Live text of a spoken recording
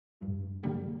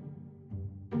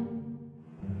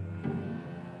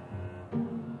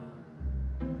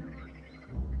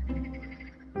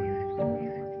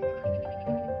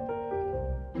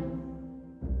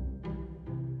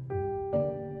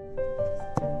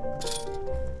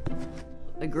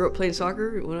I grew up playing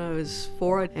soccer when I was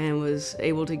 4 and was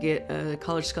able to get a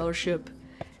college scholarship.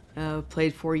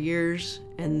 Played 4 years,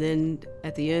 and then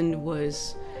at the end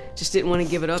just didn't want to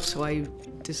give it up, so I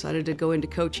decided to go into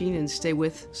coaching and stay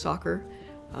with soccer.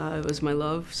 It was my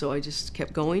love, so I just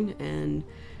kept going and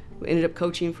ended up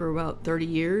coaching for about 30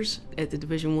 years at the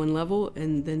Division I level,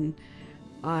 and then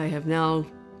I have now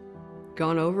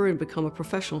gone over and become a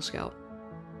professional scout.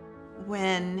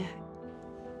 When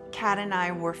Kat and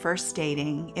I were first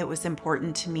dating, it was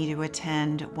important to me to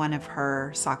attend one of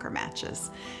her soccer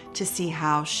matches to see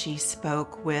how she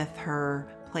spoke with her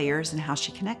players and how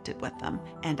she connected with them.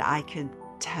 And I could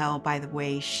tell by the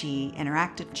way she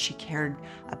interacted, she cared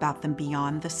about them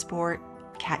beyond the sport.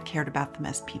 Kat cared about them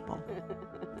as people.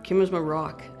 Kim is my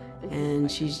rock, and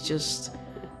she's just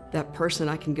that person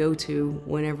I can go to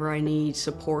whenever I need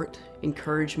support,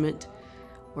 encouragement,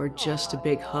 or just a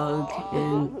big hug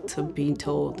and to be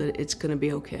told that it's gonna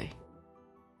be okay.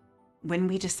 When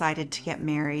we decided to get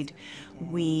married,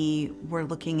 we were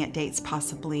looking at dates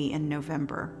possibly in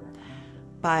November.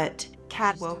 But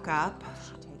Kat woke up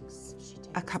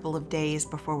a couple of days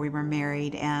before we were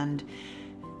married and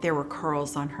there were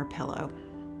curls on her pillow.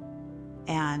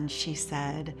 And she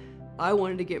said, I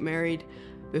wanted to get married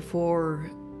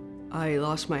before I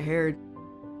lost my hair.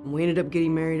 We ended up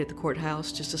getting married at the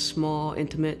courthouse, just a small,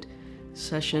 intimate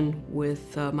session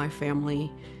with my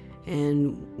family,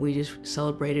 and we just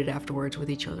celebrated afterwards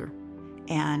with each other.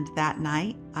 And that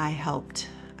night, I helped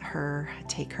her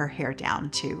take her hair down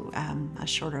to a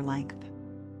shorter length.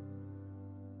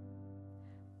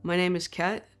 My name is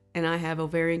Kat, and I have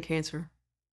ovarian cancer.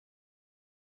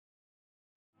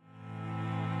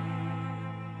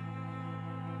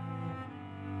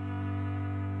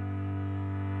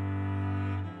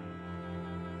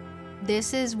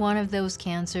 This is one of those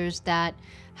cancers that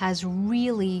has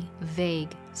really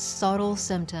vague, subtle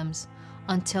symptoms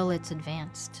until it's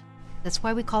advanced. That's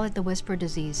why we call it the whisper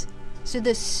disease. So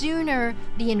the sooner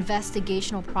the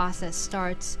investigational process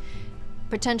starts,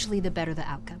 potentially the better the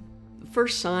outcome. The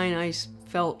first sign I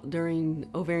felt during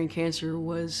ovarian cancer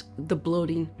was the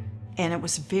bloating. And it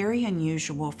was very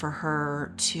unusual for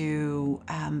her to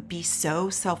be so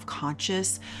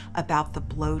self-conscious about the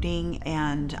bloating,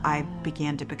 and I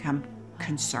began to become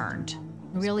concerned.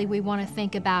 Really, we want to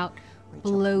think about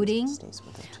bloating,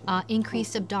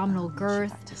 increased abdominal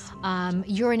girth,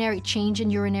 change in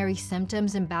urinary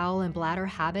symptoms and bowel and bladder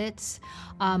habits,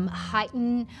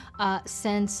 heightened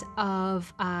sense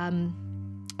of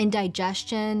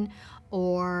indigestion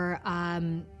or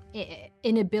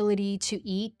inability to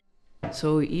eat.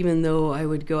 So even though I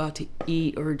would go out to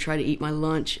eat or try to eat my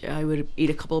lunch, I would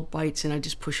eat a couple of bites and I'd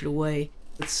just push it away.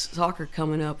 With soccer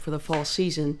coming up for the fall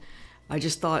season, I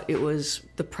just thought it was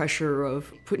the pressure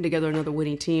of putting together another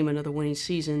winning team, another winning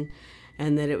season,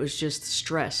 and that it was just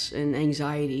stress and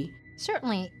anxiety.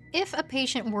 Certainly, if a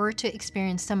patient were to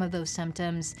experience some of those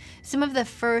symptoms, some of the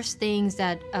first things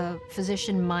that a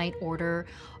physician might order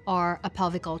are a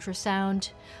pelvic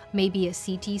ultrasound, maybe a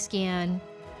CT scan.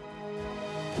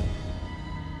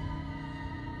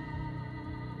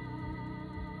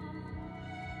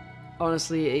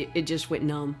 Honestly, it just went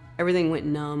numb. Everything went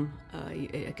numb.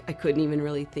 I couldn't even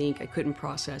really think. I couldn't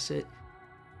process it.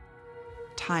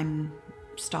 Time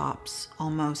stops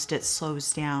almost. It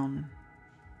slows down.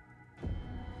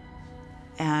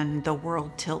 And the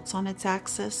world tilts on its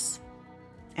axis,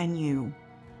 and you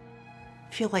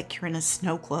feel like you're in a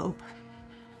snow globe,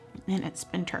 and it's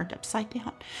been turned upside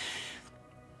down.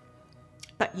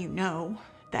 But you know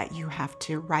that you have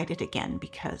to write it again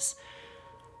because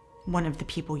one of the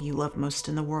people you love most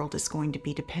in the world is going to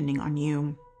be depending on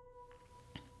you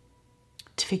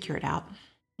to figure it out.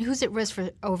 Who's at risk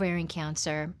for ovarian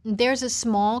cancer? There's a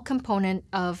small component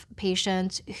of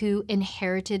patients who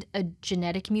inherited a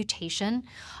genetic mutation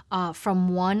from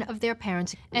one of their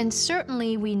parents. And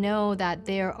certainly we know that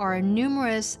there are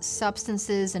numerous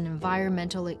substances and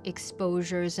environmental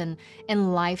exposures and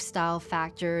lifestyle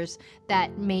factors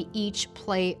that may each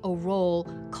play a role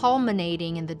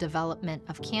culminating in the development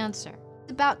of cancer.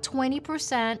 About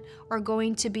 20% are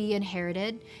going to be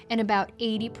inherited, and about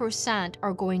 80%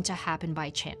 are going to happen by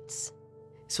chance.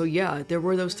 So yeah, there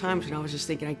were those times when I was just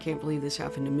thinking, I can't believe this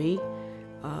happened to me.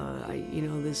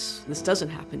 This doesn't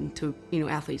happen to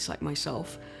athletes like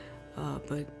myself,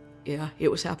 but yeah, it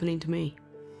was happening to me.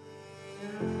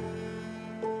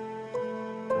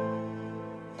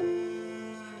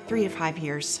 3 to 5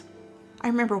 years. I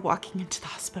remember walking into the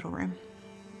hospital room.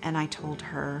 And I told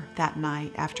her that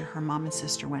night after her mom and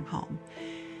sister went home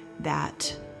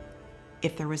that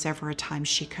if there was ever a time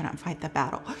she couldn't fight the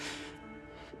battle,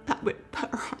 I would put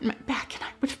her on my back and I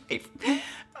would fight.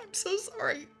 I'm so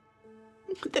sorry.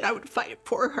 that I would fight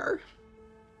for her.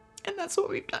 And that's what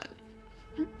we've done.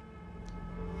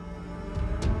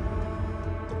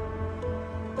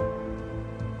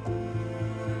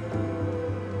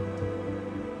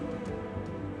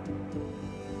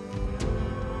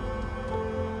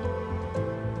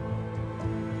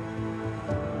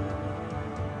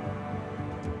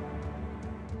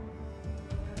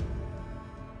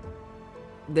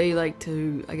 They like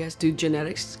to, I guess, do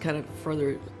genetics to kind of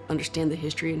further understand the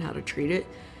history and how to treat it.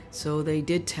 So they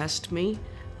did test me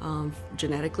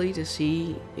genetically to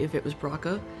see if it was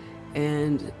BRCA,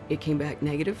 and it came back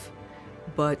negative.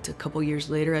 But a couple years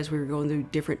later, as we were going through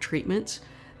different treatments,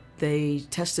 they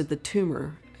tested the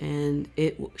tumor and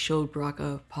it showed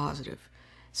BRCA positive.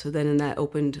 So then that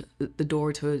opened the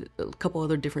door to a couple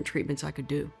other different treatments I could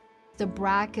do. The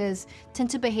BRCAs tend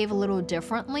to behave a little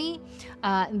differently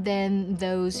than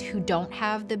those who don't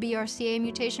have the BRCA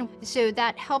mutation. So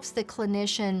that helps the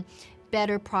clinician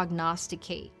better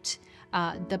prognosticate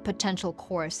the potential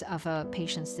course of a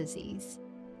patient's disease.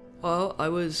 Well, I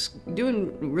was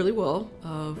doing really well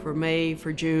for May,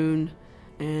 for June,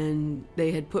 and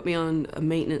they had put me on a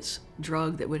maintenance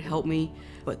drug that would help me.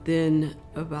 But then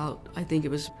about, I think it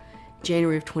was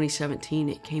January of 2017,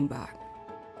 it came back.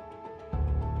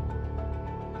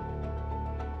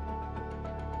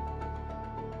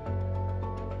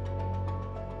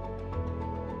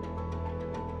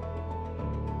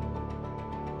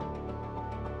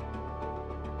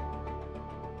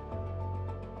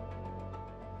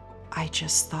 I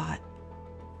just thought,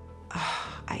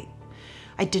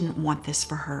 I didn't want this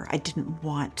for her. I didn't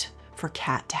want for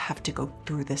Kat to have to go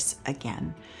through this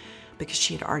again because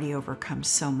she had already overcome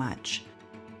so much.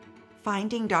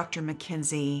 Finding Dr.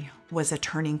 McKenzie was a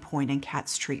turning point in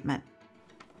Kat's treatment.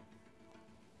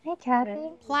 Hey,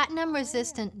 Kathy.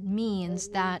 Platinum-resistant means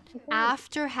that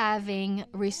after having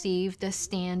received the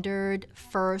standard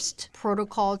first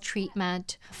protocol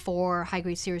treatment for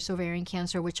high-grade serous ovarian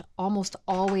cancer, which almost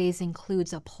always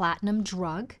includes a platinum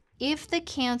drug, if the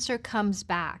cancer comes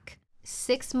back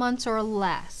 6 months or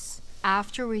less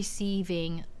after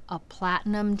receiving a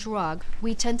platinum drug,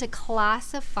 we tend to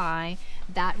classify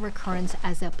that recurrence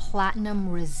as a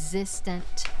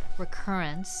platinum-resistant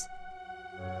recurrence.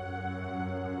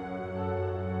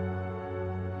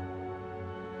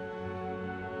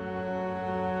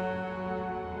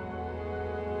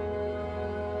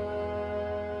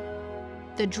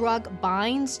 The drug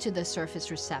binds to the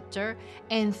surface receptor,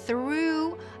 and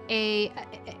through a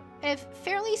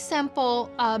fairly simple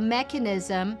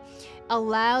mechanism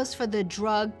allows for the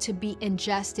drug to be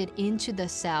ingested into the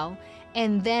cell,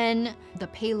 and then the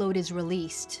payload is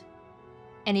released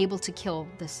and able to kill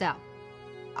the cell.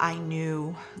 I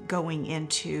knew going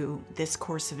into this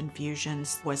course of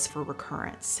infusions was for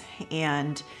recurrence,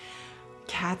 and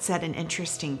Kat's at an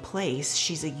interesting place.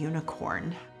 She's a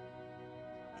unicorn.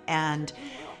 And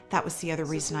that was the other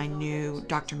reason I knew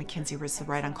Dr. McKenzie was the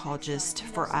right oncologist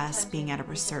for us being at a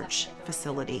research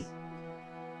facility.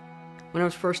 When I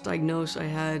was first diagnosed, I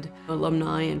had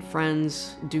alumni and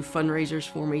friends do fundraisers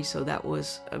for me, so that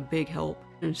was a big help.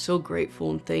 I'm so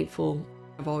grateful and thankful.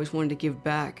 I've always wanted to give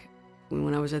back.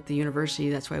 When I was at the university,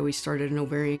 that's why we started an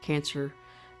ovarian cancer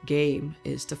game,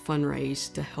 is to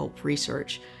fundraise, to help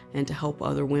research, and to help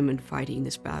other women fighting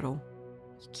this battle.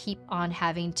 Keep on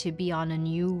having to be on a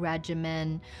new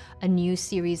regimen, a new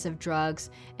series of drugs,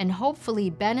 and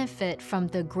hopefully benefit from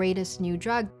the greatest new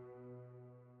drug.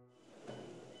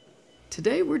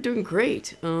 Today we're doing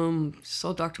great.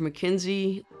 Saw Dr.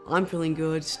 McKenzie. I'm feeling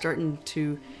good, starting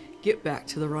to get back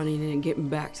to the running and getting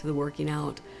back to the working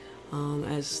out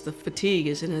as the fatigue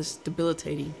isn't as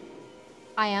debilitating.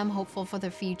 I am hopeful for the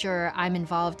future. I'm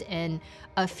involved in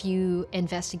a few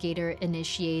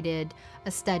investigator-initiated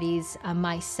studies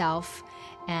myself,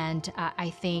 and I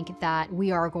think that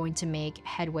we are going to make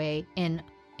headway in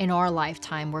our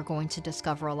lifetime. We're going to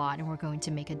discover a lot, and we're going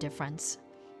to make a difference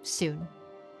soon.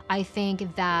 I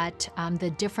think that the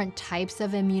different types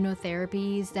of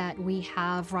immunotherapies that we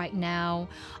have right now,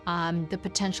 the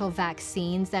potential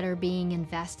vaccines that are being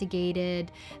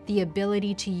investigated, the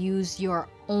ability to use your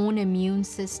own immune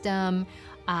system,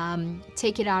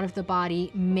 take it out of the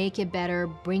body, make it better,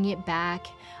 bring it back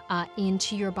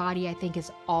into your body, I think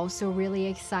is also really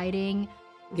exciting.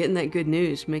 Getting that good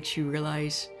news makes you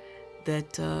realize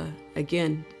that,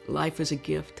 again, life is a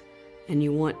gift, and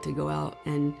you want to go out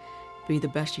and be the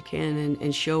best you can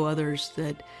and show others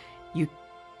that you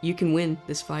can win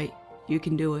this fight. You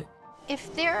can do it.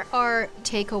 If there are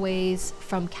takeaways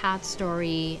from Kat's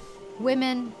story,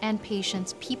 women and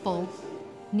patients, people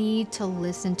need to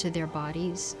listen to their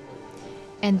bodies,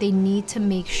 and they need to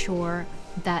make sure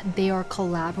that they are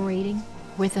collaborating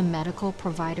with a medical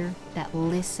provider that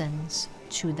listens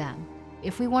to them.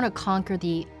 If we want to conquer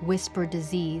the whisper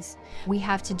disease, we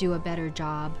have to do a better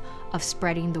job of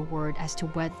spreading the word as to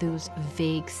what those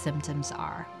vague symptoms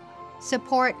are.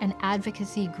 Support and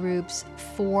advocacy groups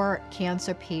for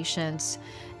cancer patients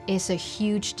is a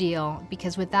huge deal,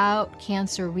 because without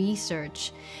cancer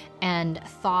research and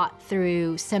thought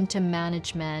through symptom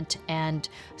management and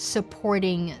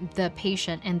supporting the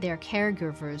patient and their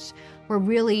caregivers,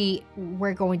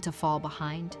 we're going to fall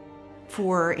behind.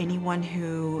 For anyone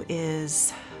who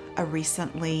is a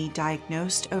recently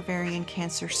diagnosed ovarian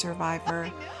cancer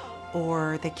survivor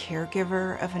or the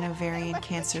caregiver of an ovarian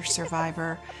cancer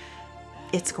survivor,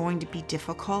 it's going to be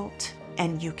difficult,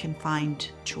 and you can find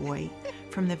joy.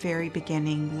 From the very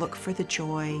beginning, look for the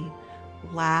joy,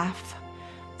 laugh.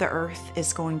 The earth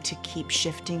is going to keep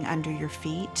shifting under your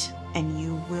feet, and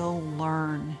you will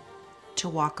learn to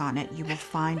walk on it. You will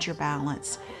find your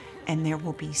balance, and there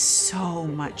will be so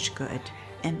much good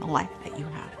in the life that you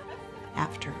have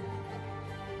after.